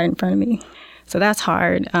died right in front of me. So that's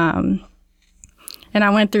hard. And I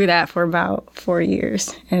went through that for about 4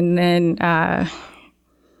 years. And then a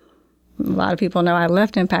lot of people know I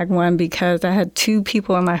left Impact One because I had 2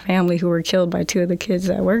 people in my family who were killed by 2 of the kids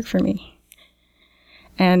that worked for me.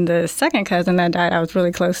 And the second cousin that died, I was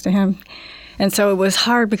really close to him. And so it was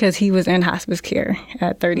hard because he was in hospice care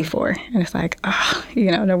at 34. And it's like,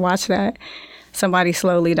 to watch that somebody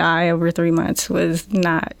slowly die over 3 months was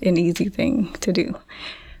not an easy thing to do.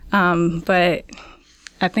 But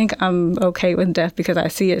I think I'm okay with death because I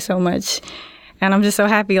see it so much. And I'm just so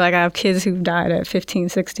happy, like, I have kids who've died at 15,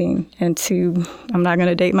 16. And I'm not going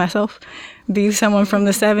to date myself, be someone from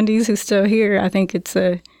the 70s who's still here. I think it's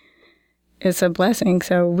a blessing.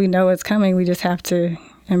 So we know it's coming. We just have to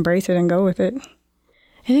embrace it and go with it.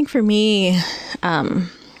 I think for me,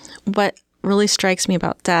 what really strikes me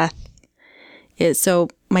about death is, so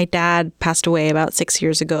my dad passed away about 6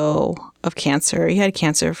 years ago of cancer. He had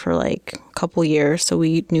cancer for like a couple years, so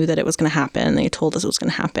we knew that it was going to happen. They told us it was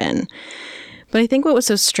going to happen. But I think what was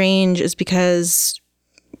so strange is because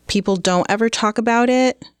people don't ever talk about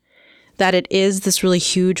it, that it is this really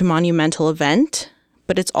huge monumental event,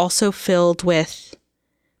 but it's also filled with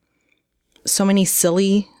so many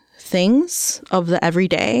silly things of the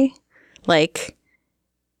everyday. Like,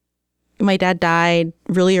 my dad died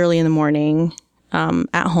really early in the morning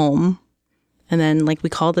at home. And then, like, we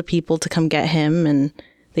called the people to come get him, and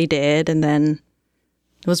they did. And then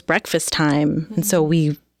it was breakfast time. And so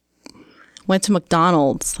we went to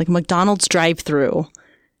McDonald's, like McDonald's drive-through.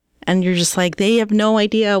 And you're just like, they have no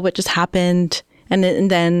idea what just happened. And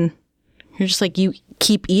then you're just like, you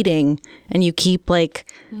keep eating and you keep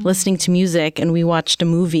like listening to music. And we watched a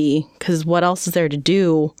movie because what else is there to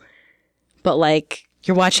do? But like,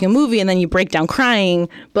 you're watching a movie and then you break down crying.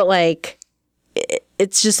 But like,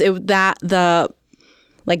 it's just the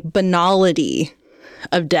like banality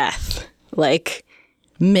of death, like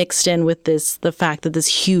mixed in with the fact that this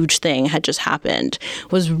huge thing had just happened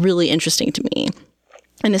was really interesting to me.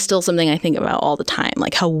 And it's still something I think about all the time,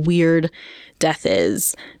 like how weird death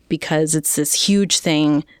is, because it's this huge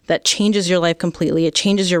thing that changes your life completely. It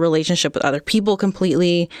changes your relationship with other people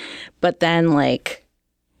completely. But then like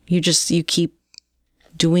you keep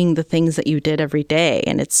doing the things that you did every day.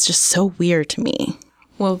 And it's just so weird to me.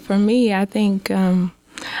 Well, for me, I think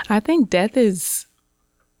death is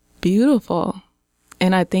beautiful.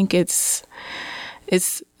 And I think it's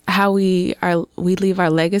how we leave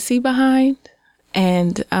our legacy behind.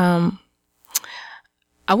 And I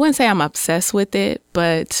wouldn't say I'm obsessed with it,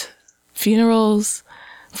 but funerals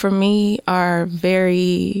for me are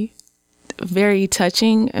very, very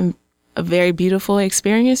touching and a very beautiful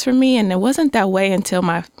experience for me. And it wasn't that way until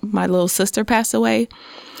my little sister passed away.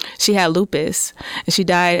 She had lupus and she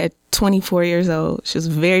died at 24 years old. She was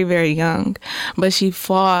very, very young, but she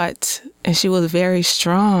fought and she was very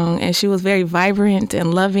strong and she was very vibrant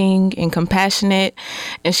and loving and compassionate,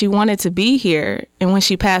 and she wanted to be here. And when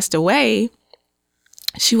she passed away,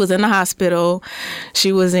 she was in the hospital.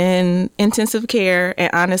 She was in intensive care. And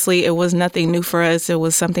honestly, it was nothing new for us. It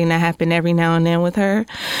was something that happened every now and then with her.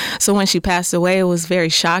 So when she passed away, it was very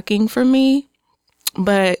shocking for me.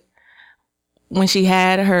 But when she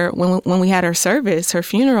had when we had her service, her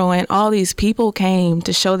funeral, and all these people came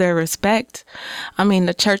to show their respect. I mean,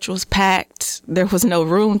 the church was packed. There was no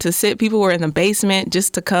room to sit. People were in the basement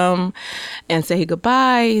just to come and say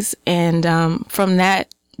goodbyes. And from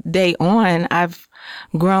that day on, I've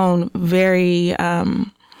grown very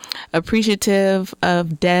appreciative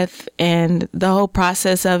of death and the whole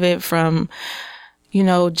process of it, from,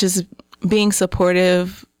 just being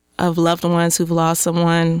supportive of loved ones who've lost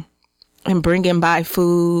someone and bringing by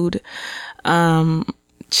food,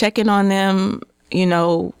 checking on them,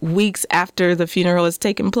 weeks after the funeral has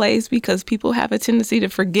taken place, because people have a tendency to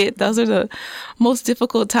forget. Those are the most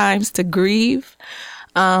difficult times to grieve.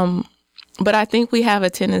 But I think we have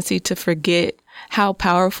a tendency to forget how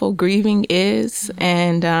powerful grieving is,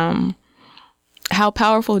 and how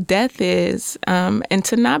powerful death is, and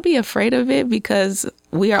to not be afraid of it, because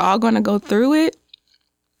we are all going to go through it.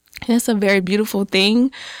 And it's a very beautiful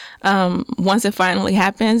thing once it finally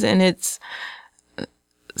happens. And it's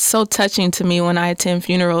so touching to me when I attend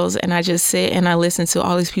funerals and I just sit and I listen to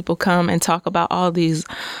all these people come and talk about all these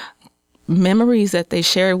memories that they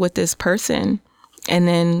shared with this person. And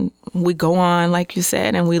then we go on, like you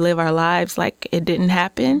said, and we live our lives like it didn't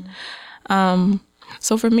happen.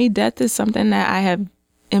 So for me, death is something that I have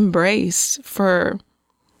embraced for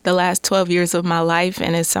the last 12 years of my life.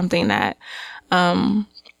 And it's something that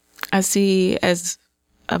I see as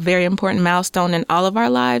a very important milestone in all of our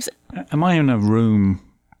lives. Am I in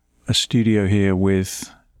a studio here with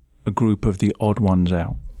a group of the odd ones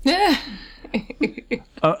out? Yeah.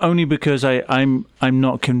 Only because I'm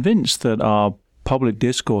not convinced that our public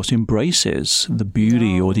discourse embraces the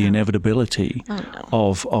beauty or the inevitability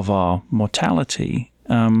of our mortality.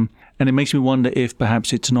 And it makes me wonder if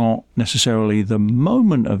perhaps it's not necessarily the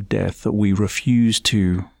moment of death that we refuse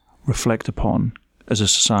to reflect upon as a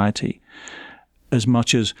society, as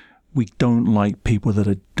much as we don't like people that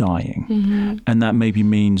are dying. Mm-hmm. And that maybe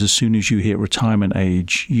means as soon as you hit retirement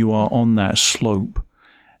age, you are on that slope.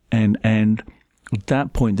 And at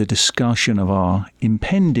that point, the discussion of our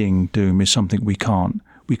impending doom is something we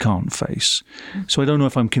can't face. So I don't know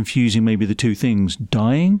if I'm confusing maybe the two things,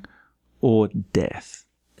 dying or death.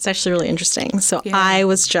 It's actually really interesting. So I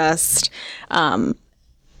was just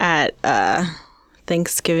at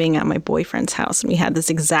Thanksgiving at my boyfriend's house, and we had this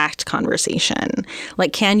exact conversation.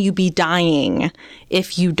 Like, can you be dying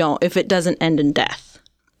if it doesn't end in death?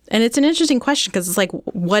 And it's an interesting question, because it's like,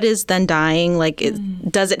 what is then dying? Like,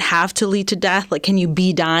 does it have to lead to death? Like, can you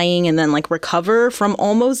be dying and then like recover from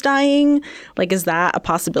almost dying? Like, is that a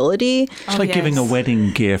possibility? It's like giving a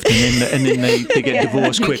wedding gift and then they get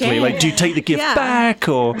divorced quickly. Like, do you take the gift back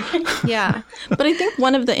or? Yeah. But I think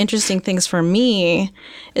one of the interesting things for me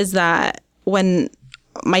is that when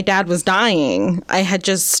my dad was dying, I had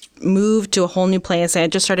just moved to a whole new place. I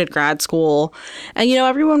had just started grad school. And,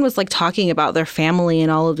 everyone was like talking about their family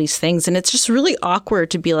and all of these things. And it's just really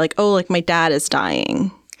awkward to be like, oh, like my dad is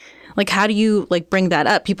dying. Like, how do you like bring that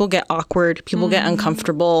up? People get awkward. People get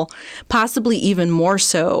uncomfortable, possibly even more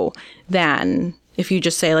so than if you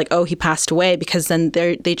just say like, oh, he passed away, because then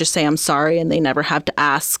they just say, I'm sorry. And they never have to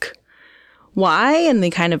ask why. And they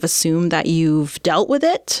kind of assume that you've dealt with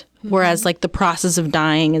it. Whereas like the process of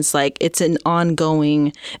dying is like, it's an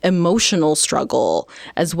ongoing emotional struggle,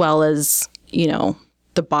 as well as,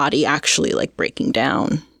 the body actually like breaking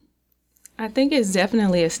down. I think it's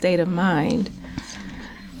definitely a state of mind,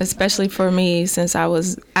 especially for me, since I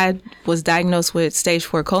was diagnosed with stage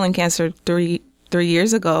 4 colon cancer three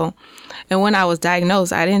years ago. And when I was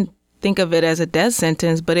diagnosed, I didn't think of it as a death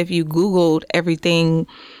sentence. But if you Googled everything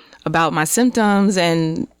about my symptoms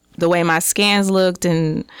and the way my scans looked,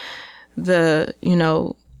 and it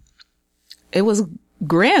was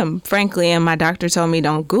grim, frankly. And my doctor told me,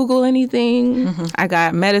 don't Google anything. Mm-hmm. I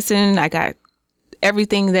got medicine. I got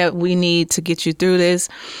everything that we need to get you through this.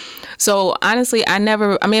 So honestly,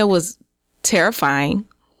 it was terrifying,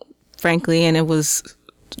 frankly. And it was,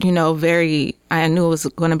 I knew it was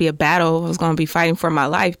going to be a battle. I was going to be fighting for my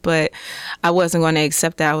life, but I wasn't going to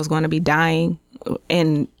accept that I was going to be dying.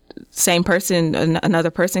 And same person,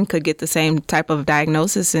 another person could get the same type of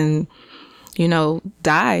diagnosis and,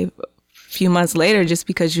 die a few months later just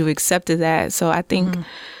because you accepted that. So I think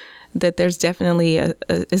that there's definitely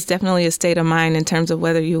it's definitely a state of mind in terms of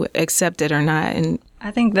whether you accept it or not. And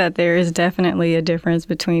I think that there is definitely a difference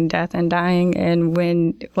between death and dying. And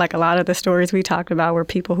when, like, a lot of the stories we talked about were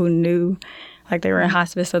people who knew, like, they were in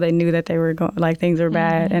hospice, so they knew that they were going, like, things were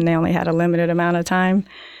bad and they only had a limited amount of time.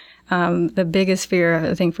 The biggest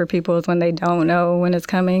fear, I think, for people is when they don't know when it's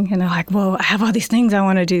coming. And they're like, well, I have all these things I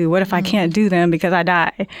want to do. What if I can't do them because I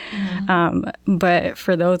die? But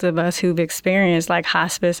for those of us who've experienced like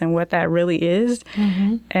hospice and what that really is,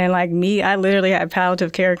 and like me, I literally had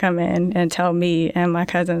palliative care come in and tell me and my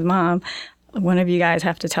cousin's mom, one of you guys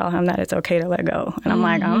have to tell him that it's okay to let go. And I'm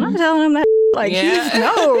like, I'm not telling him that. Like, no,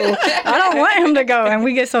 I don't want him to go. And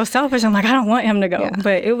we get so selfish. I'm like, I don't want him to go. Yeah.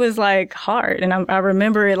 But it was like hard. And I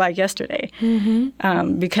remember it like yesterday.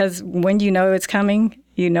 Because when you know it's coming,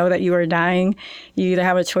 you know that you are dying, you either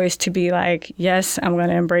have a choice to be like, yes, I'm going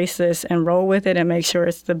to embrace this and roll with it and make sure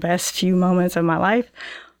it's the best few moments of my life,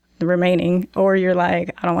 the remaining, or you're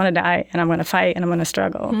like, I don't want to die and I'm going to fight and I'm going to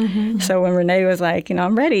struggle. So when Renee was like,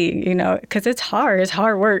 I'm ready, because it's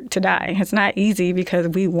hard work to die. It's not easy because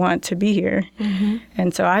we want to be here.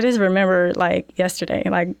 And so I just remember like yesterday,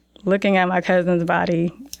 like looking at my cousin's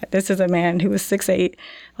body. This is a man who was 6'8",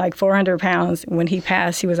 like 400 pounds. When he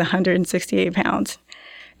passed, he was 168 pounds.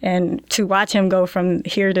 And to watch him go from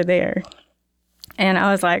here to there. And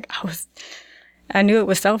I was like, I knew it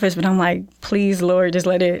was selfish, but I'm like, please, Lord, just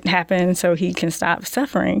let it happen so he can stop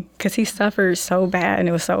suffering, because he suffered so bad, and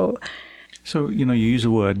it was so... So, you use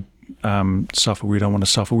the word suffer. We don't want to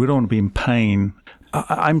suffer. We don't want to be in pain.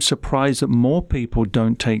 I'm surprised that more people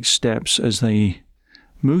don't take steps as they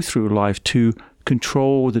move through life to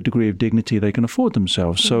control the degree of dignity they can afford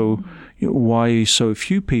themselves. So why so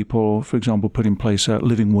few people, for example, put in place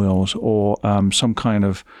living wills or some kind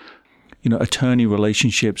of, attorney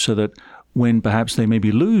relationship so that when perhaps they maybe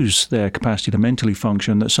lose their capacity to mentally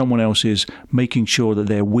function, that someone else is making sure that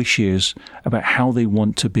their wishes about how they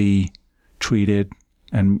want to be treated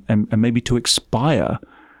and maybe to expire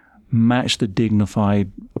match the dignified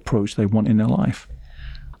approach they want in their life.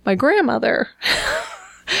 My grandmother,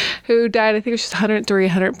 who died, I think she was 103,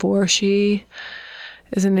 104, she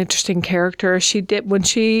is an interesting character. She did, when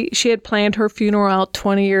she had planned her funeral out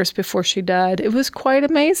 20 years before she died. It was quite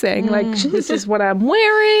amazing. Like, this is what I'm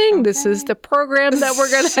wearing. This is the program that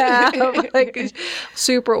we're going to have. Like,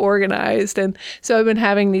 super organized. And so I've been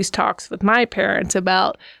having these talks with my parents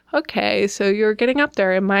about, okay, so you're getting up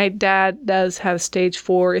there. And my dad does have stage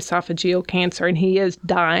 4 esophageal cancer, and he is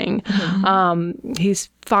dying. He's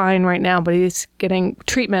fine right now, but he's getting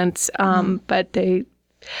treatments. But they,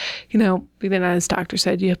 even as doctor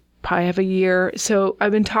said, you probably have a year. So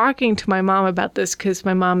I've been talking to my mom about this because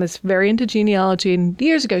my mom is very into genealogy. And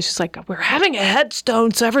years ago, she's like, we're having a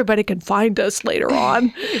headstone so everybody can find us later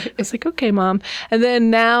on. I was like, okay, Mom. And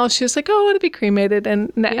then now she's like, oh, I want to be cremated.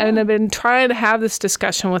 And I've been trying to have this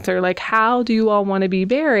discussion with her, like, how do you all want to be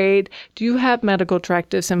buried? Do you have medical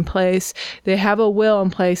directives in place? They have a will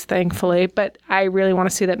in place, thankfully, but I really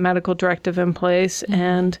want to see that medical directive in place.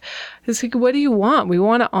 And it's like, what do you want? We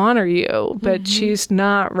want to honor you. But she's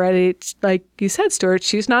not ready. Like you said, Stuart,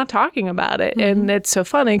 she's not talking about it. And it's so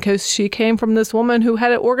funny because she came from this woman who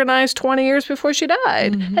had it organized 20 years before she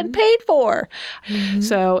died and paid for.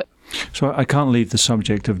 So I can't leave the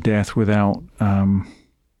subject of death without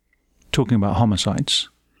talking about homicides.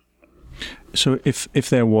 So if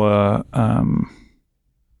there were...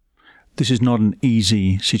 this is not an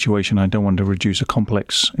easy situation. I don't want to reduce a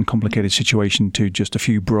complex and complicated situation to just a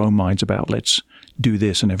few bromides about let's do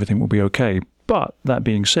this and everything will be okay. But that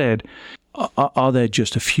being said, are there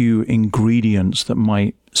just a few ingredients that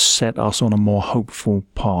might set us on a more hopeful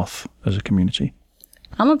path as a community?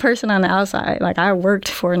 I'm a person on the outside. Like, I worked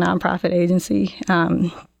for a nonprofit agency,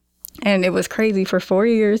 and it was crazy. For 4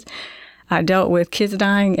 years, I dealt with kids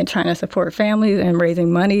dying and trying to support families and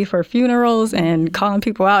raising money for funerals and calling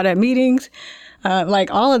people out at meetings. Like,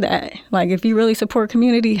 all of that. Like, if you really support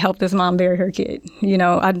community, help this mom bury her kid.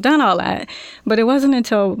 I'd done all that. But it wasn't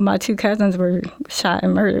until my 2 cousins were shot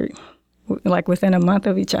and murdered, like, within a month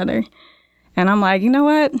of each other. And I'm like, you know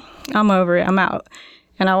what? I'm over it. I'm out.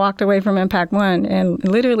 And I walked away from Impact One and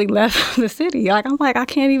literally left the city. Like, I'm like, I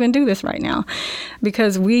can't even do this right now.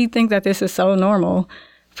 Because we think that this is so normal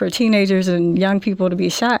for teenagers and young people to be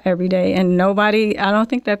shot every day. And I don't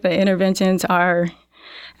think that the interventions are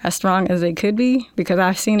as strong as they could be, because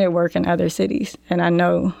I've seen it work in other cities, and I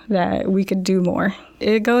know that we could do more.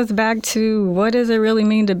 It goes back to, what does it really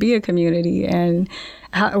mean to be a community, and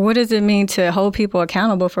what does it mean to hold people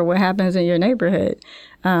accountable for what happens in your neighborhood?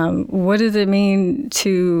 What does it mean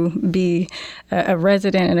to be a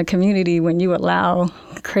resident in a community when you allow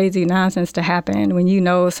crazy nonsense to happen, when you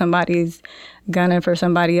know somebody's gunning for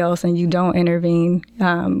somebody else and you don't intervene,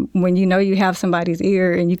 when you know you have somebody's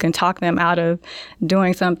ear and you can talk them out of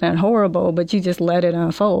doing something horrible, but you just let it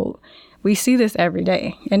unfold? We see this every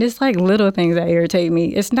day. And it's like little things that irritate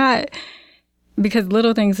me. It's not because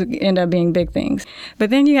little things end up being big things. But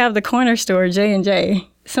then you have the corner store, J&J.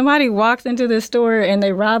 Somebody walks into the store and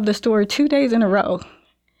they rob the store 2 days in a row.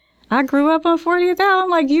 I grew up on 40th Ave. I'm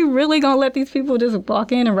like, you really gonna let these people just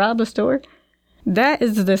walk in and rob the store? That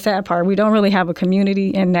is the sad part. We don't really have a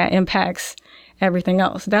community, and that impacts everything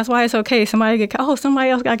else. That's why it's okay. Somebody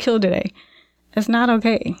else got killed today. It's not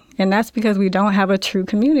okay. And that's because we don't have a true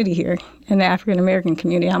community here in the African American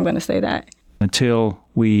community. I'm going to say that. Until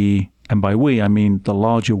we, and by we, I mean the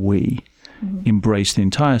larger we, embrace the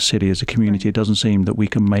entire city as a community, it doesn't seem that we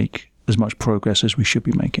can make as much progress as we should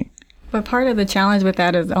be making. But part of the challenge with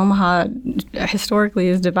that is Omaha historically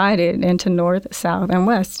is divided into North, South, and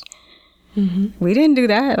West. We didn't do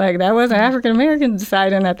that. Like, that wasn't African Americans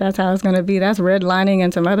deciding that that's how it's going to be. That's redlining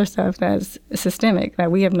and some other stuff that's systemic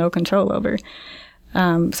that we have no control over.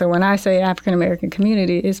 So when I say African American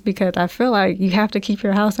community, it's because I feel like you have to keep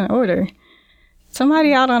your house in order.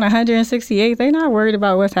 Somebody out on 168th, they're not worried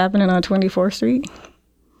about what's happening on 24th Street.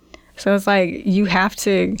 So it's like you have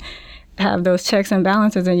to have those checks and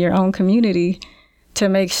balances in your own community to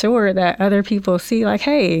make sure that other people see, like,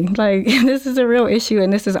 hey, like, this is a real issue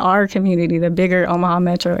and this is our community, the bigger Omaha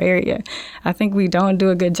metro area. I think we don't do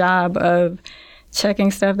a good job of checking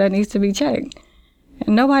stuff that needs to be checked.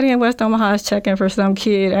 And nobody in West Omaha is checking for some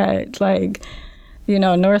kid at, like,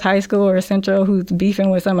 North High School or Central who's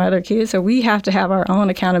beefing with some other kids. So we have to have our own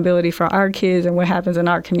accountability for our kids and what happens in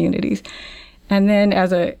our communities. And then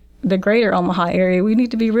as the greater Omaha area, we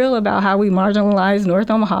need to be real about how we marginalize North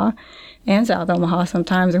Omaha and South Omaha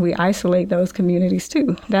sometimes, and we isolate those communities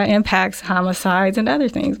too. That impacts homicides and other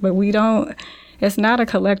things, but it's not a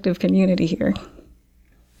collective community here.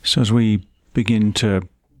 So as we begin to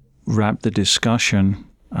wrap the discussion,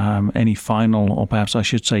 any final, or perhaps I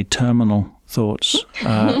should say terminal thoughts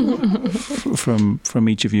from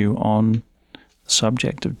each of you on the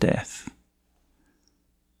subject of death?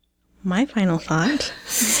 My final thought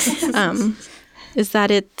is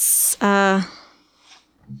that it's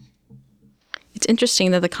interesting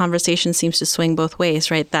that the conversation seems to swing both ways,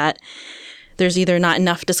 right? That there's either not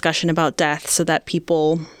enough discussion about death so that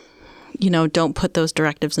people, don't put those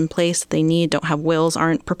directives in place that they need, don't have wills,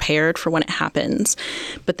 aren't prepared for when it happens.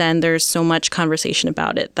 But then there's so much conversation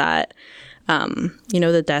about it that,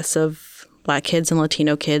 the deaths of Black kids and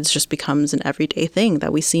Latino kids just becomes an everyday thing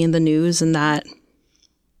that we see in the news, and that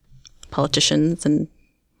politicians and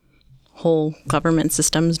whole government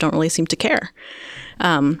systems don't really seem to care.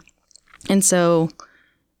 And so,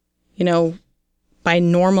 by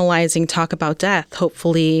normalizing talk about death,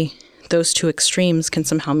 hopefully those two extremes can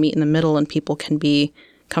somehow meet in the middle and people can be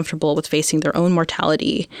comfortable with facing their own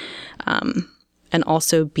mortality, and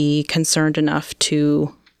also be concerned enough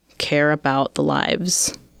to care about the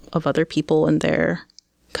lives of other people in their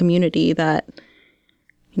community that,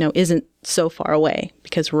 isn't so far away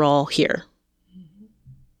because we're all here.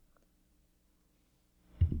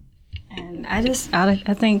 And I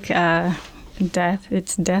think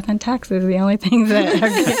it's death and taxes. The only things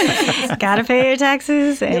that gotta pay your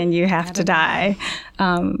taxes and you have to die.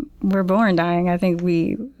 We're born dying. I think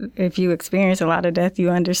if you experience a lot of death, you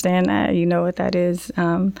understand that, you know what that is.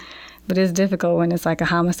 But it's difficult when it's like a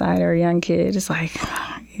homicide or a young kid. It's like,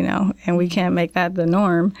 and we can't make that the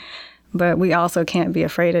norm. But we also can't be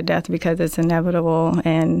afraid of death because it's inevitable.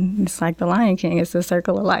 And it's like the Lion King. It's the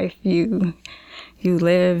circle of life. You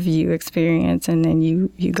live, you experience, and then you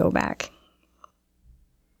go back.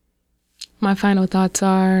 My final thoughts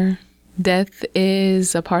are death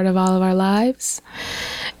is a part of all of our lives,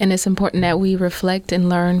 and it's important that we reflect and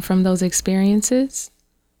learn from those experiences.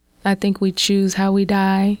 I think we choose how we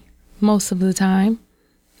die most of the time.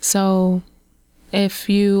 So if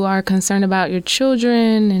you are concerned about your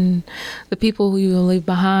children and the people who you will leave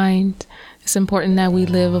behind, it's important that we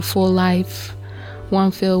live a full life, one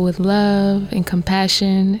filled with love and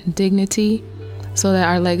compassion and dignity, so that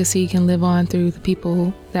our legacy can live on through the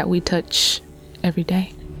people that we touch every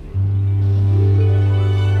day.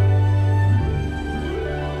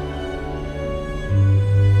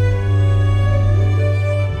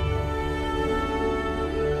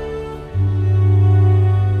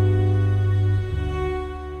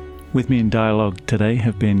 With me in dialogue today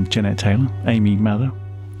have been Jeanette Taylor, Amy Mather,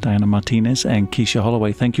 Diana Martinez, and Keisha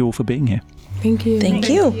Holloway. Thank you all for being here. Thank you. Thank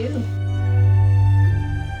you.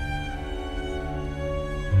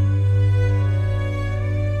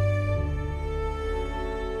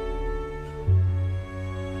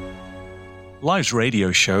 Live's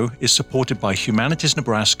radio show is supported by Humanities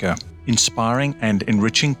Nebraska, inspiring and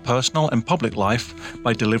enriching personal and public life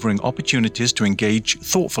by delivering opportunities to engage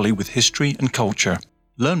thoughtfully with history and culture.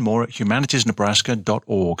 Learn more at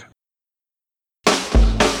humanitiesnebraska.org.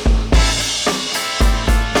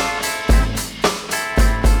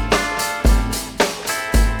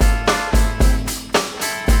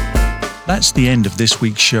 That's the end of this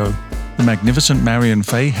week's show. The magnificent Marion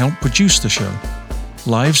Fay helped produce the show.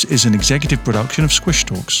 Lives is an executive production of Squish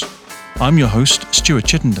Talks. I'm your host, Stuart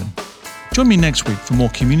Chittenden. Join me next week for more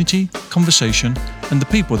community, conversation, and the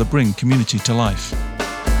people that bring community to life.